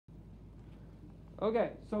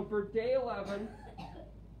Okay, so for day 11,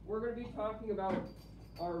 we're going to be talking about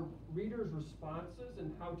our readers' responses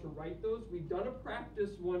and how to write those. We've done a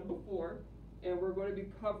practice one before, and we're going to be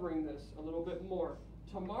covering this a little bit more.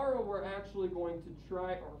 Tomorrow, we're actually going to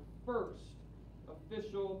try our first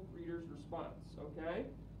official reader's response, okay?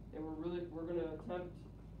 And we're going to attempt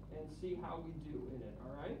and see how we do in it,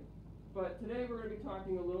 all right? But today, we're going to be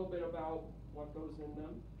talking a little bit about what goes in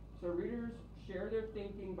them. So readers share their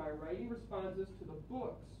thinking by writing responses to the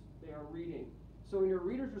books they are reading. So in your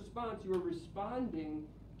reader's response, you are responding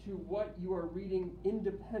to what you are reading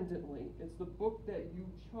independently. It's the book that you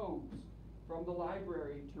chose from the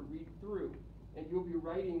library to read through. And you'll be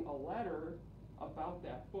writing a letter about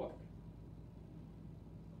that book.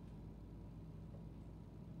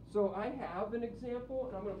 So I have an example,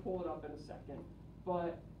 and I'm going to pull it up in a second.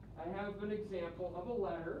 But I have an example of a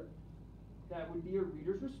letter that would be a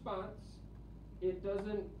reader's response. It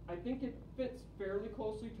doesn't, I think it fits fairly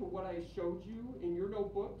closely to what I showed you in your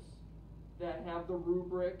notebooks that have the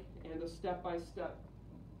rubric and the step-by-step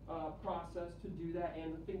process to do that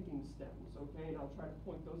and the thinking stems, okay? And I'll try to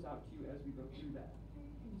point those out to you as we go through that.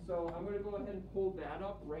 So I'm going to go ahead and pull that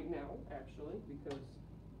up right now, actually, because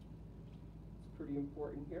it's pretty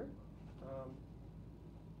important here.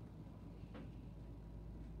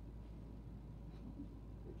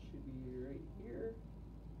 It should be right here.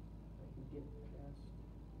 I can get past.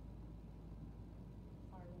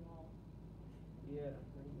 Yeah,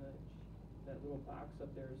 pretty much. That little box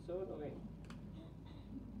up there is so annoying.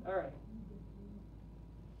 All right.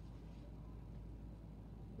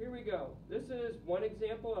 Here we go. This is one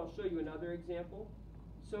example. I'll show you another example.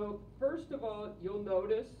 So first of all, you'll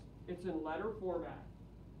notice it's in letter format.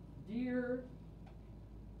 Dear,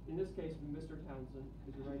 in this case, Mr. Townsend,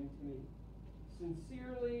 because you're writing to me.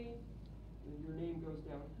 Sincerely, and your name goes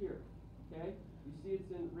down here. Okay? You see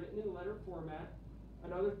it's written in letter format.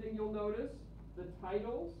 Another thing you'll notice, the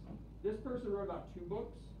titles. This person wrote about 2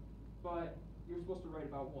 books, but you're supposed to write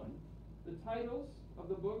about 1. The titles of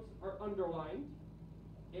the books are underlined,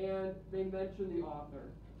 and they mention the author,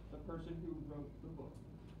 the person who wrote the book.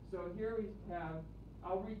 So here we have,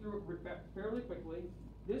 I'll read through it fairly quickly.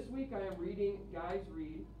 This week I am reading Guys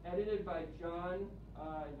Read, edited by John,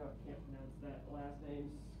 I can't pronounce that last name,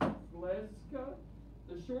 Skleska.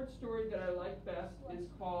 The short story that I like best is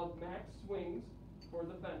called Max Swings for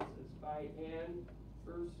the Fences by Anne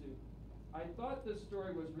Ursu. I thought this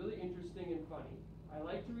story was really interesting and funny. I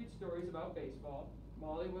like to read stories about baseball.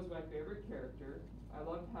 Molly was my favorite character. I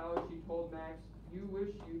loved how she told Max, "You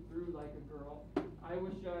wish you threw like a girl." I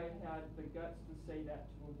wish I had the guts to say that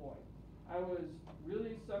to a boy. I was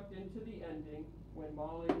really sucked into the ending when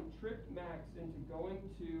Molly tricked Max into going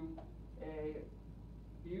to a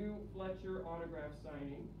Bew Fletcher autograph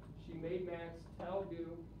signing. She made Max tell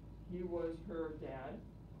Bew he was her dad,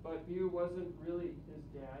 but Bew wasn't really his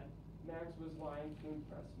dad. Max was lying to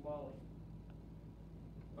impress Molly.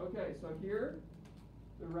 Okay, so here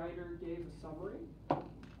the writer gave a summary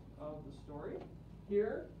of the story.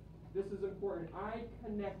 Here, this is important. I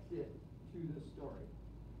connected to the story.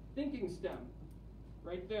 Thinking stem,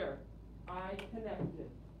 right there. I connected.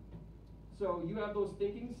 So you have those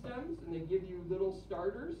thinking stems, and they give you little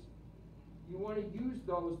starters. You want to use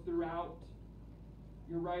those throughout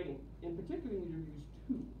your writing. In particular, you need to use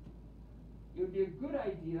 2. It would be a good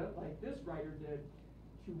idea, like this writer did,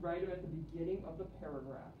 to write them at the beginning of the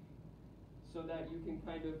paragraph so that you can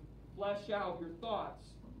kind of flesh out your thoughts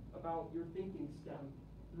about your thinking stem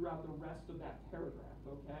throughout the rest of that paragraph,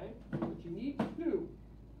 okay? But you need 2. You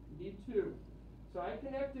need 2. So I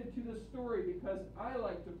connected to the story because I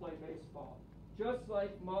like to play baseball, just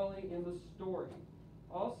like Molly in the story.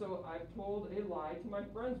 Also, I've told a lie to my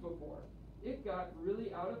friends before. It got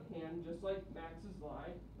really out of hand, just like Max's lie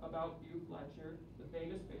about Bew Fletcher, the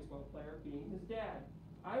famous baseball player, being his dad.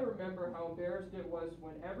 I remember how embarrassed it was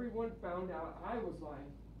when everyone found out I was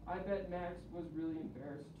lying. I bet Max was really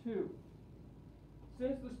embarrassed too.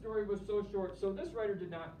 Since the story was so short, so this writer did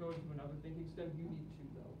not go to another thinking stem. You need 2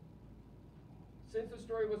 though. Since the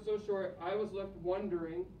story was so short, I was left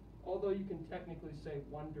wondering, although you can technically say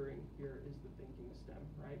wondering here is the thinking stem,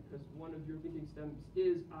 right? Because one of your thinking stems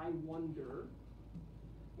is I wonder.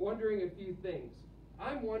 Wondering a few things.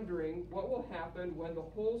 I'm wondering what will happen when the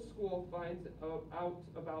whole school finds out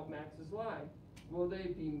about Max's lie. Will they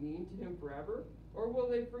be mean to him forever? Or will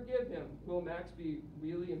they forgive him? Will Max be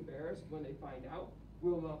really embarrassed when they find out?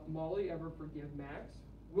 Will Molly ever forgive Max?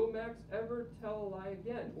 Will Max ever tell a lie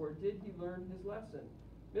again? Or did he learn his lesson?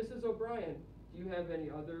 Mrs. O'Brien, do you have any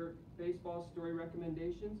other baseball story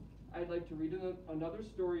recommendations? I'd like to read another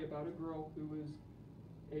story about a girl who is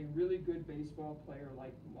a really good baseball player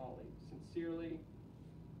like Molly. Sincerely,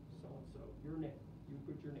 so-and-so. Your name. You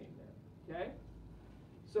put your name there. Okay?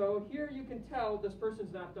 So here you can tell this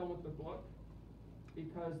person's not done with the book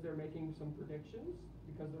because they're making some predictions,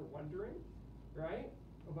 because they're wondering, right,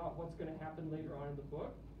 about what's going to happen later on in the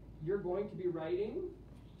book. You're going to be writing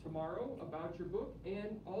tomorrow about your book,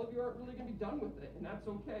 and all of you aren't really going to be done with it, and that's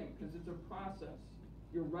okay because it's a process.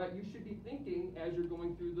 You're right. You should be thinking as you're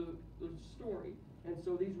going through the story, and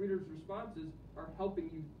so these readers' responses are helping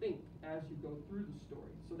you think as you go through the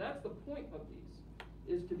story. So that's the point of these,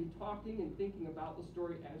 is to be talking and thinking about the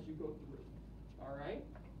story as you go through. All right?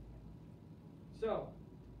 So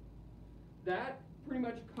that pretty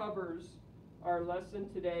much covers our lesson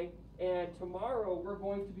today. And tomorrow we're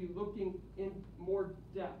going to be looking in more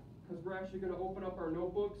depth because we're actually going to open up our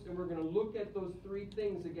notebooks and we're going to look at those 3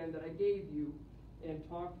 things again that I gave you and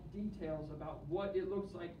talk details about what it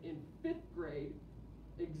looks like in 5th grade,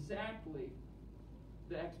 exactly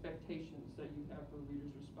the expectations that you have for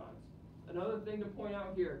reader's response. Another thing to point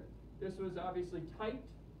out here, this was obviously typed,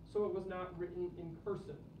 so it was not written in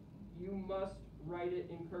cursive. You must write it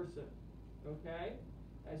in cursive, okay?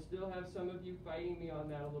 I still have some of you fighting me on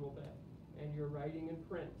that a little bit, and you're writing in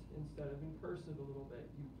print instead of in cursive a little bit.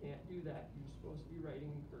 You can't do that. You're supposed to be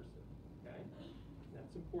writing in cursive, okay?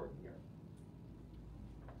 That's important here.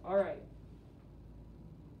 All right.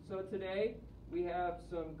 So today we have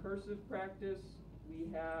some cursive practice.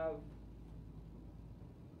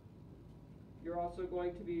 You're also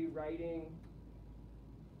going to be writing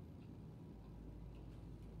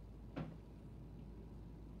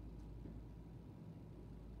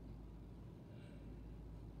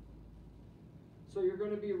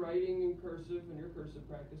in cursive in your cursive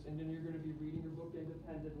practice, and then you're going to be reading your book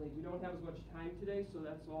independently. We don't have as much time today, so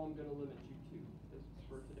that's all I'm going to limit you to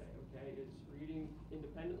for today, okay? It's reading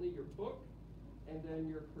independently your book and then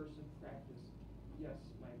your cursive practice. Yes,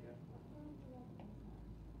 Micah?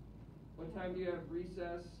 What time do you have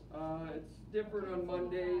recess? It's different on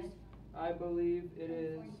Mondays. I believe it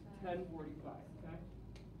is 10:45, okay?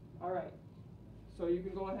 All right. So you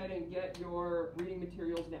can go ahead and get your reading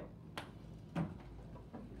materials now.